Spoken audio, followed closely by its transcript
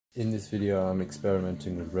In this video I'm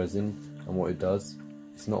experimenting with resin and what it does.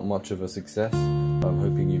 It's not much of a success, but I'm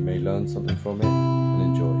hoping you may learn something from it and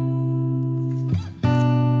enjoy.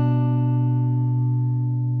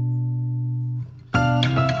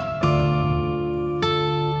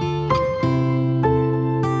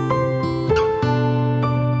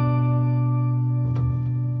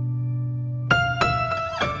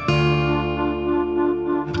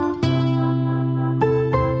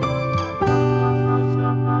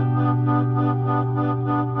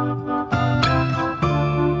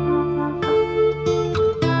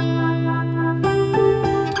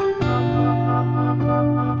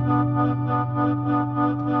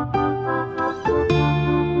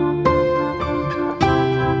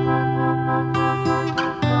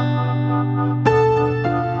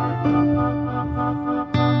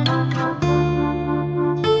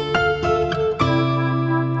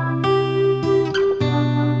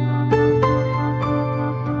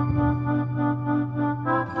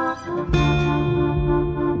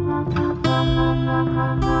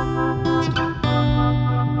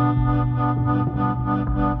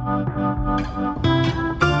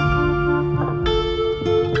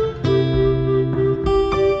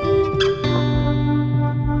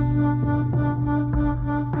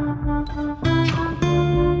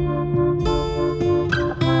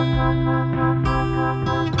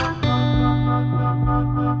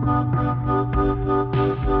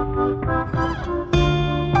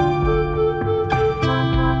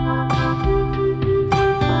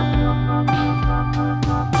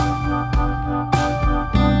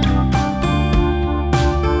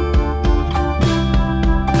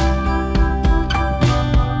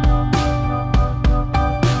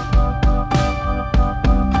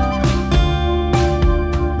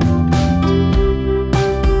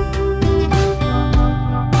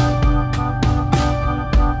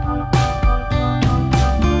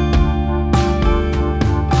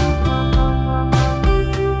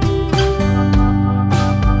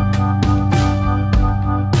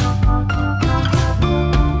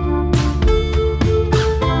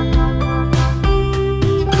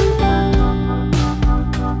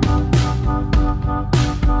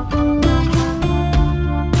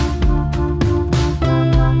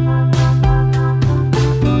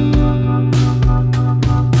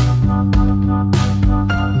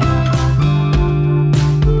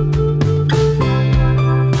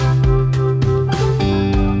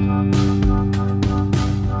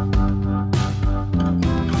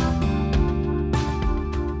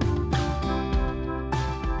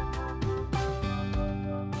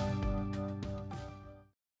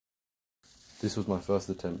 This was my first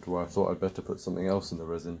attempt where I thought I'd better put something else in the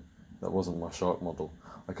resin that wasn't my shark model.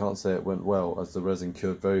 I can't say it went well as the resin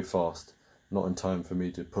cured very fast, not in time for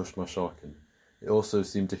me to push my shark in. It also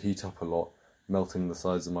seemed to heat up a lot, melting the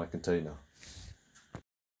sides of my container.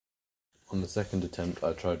 On the second attempt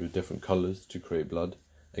I tried with different colours to create blood.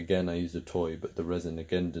 Again I used a toy, but the resin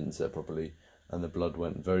again didn't set properly and the blood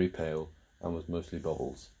went very pale and was mostly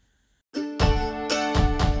bubbles.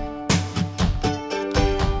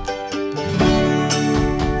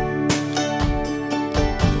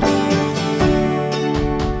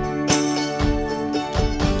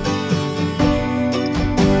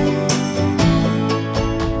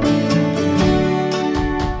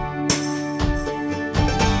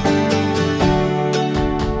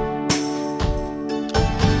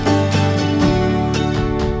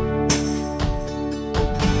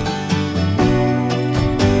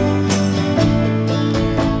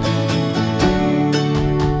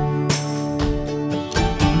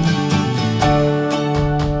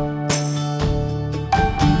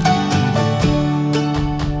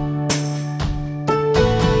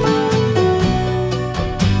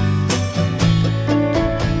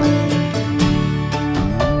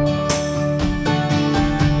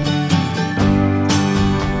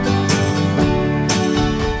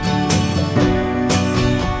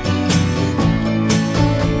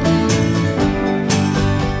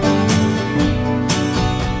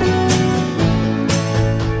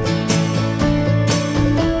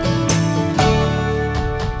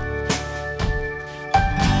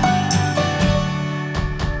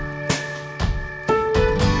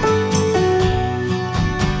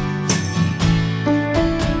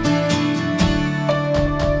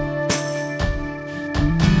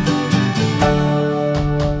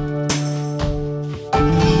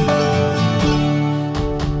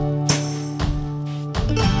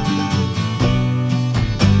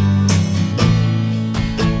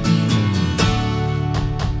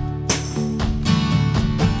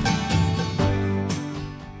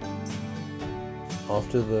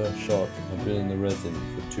 After the shark had been in the resin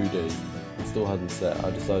for 2 days, we still hadn't set,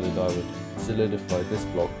 I decided I would solidify this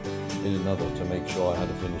block in another to make sure I had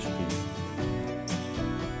a finished piece.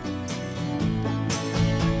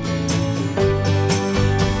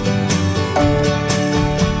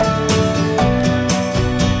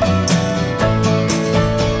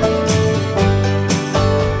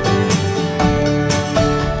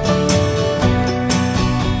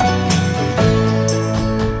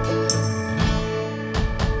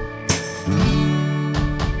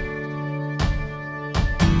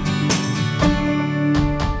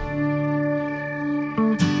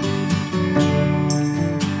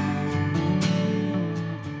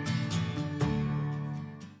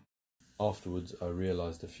 Afterwards, I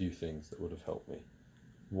realised a few things that would have helped me.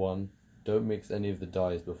 1. Don't mix any of the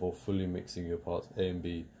dyes before fully mixing your parts A and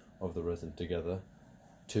B of the resin together.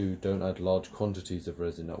 2. Don't add large quantities of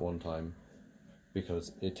resin at one time,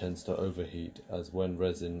 because it tends to overheat, as when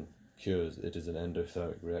resin cures it is an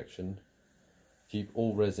endothermic reaction. Keep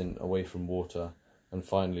all resin away from water, and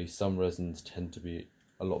finally, some resins tend to be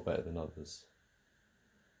a lot better than others.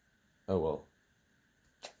 Oh well.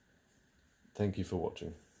 Thank you for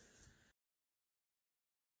watching.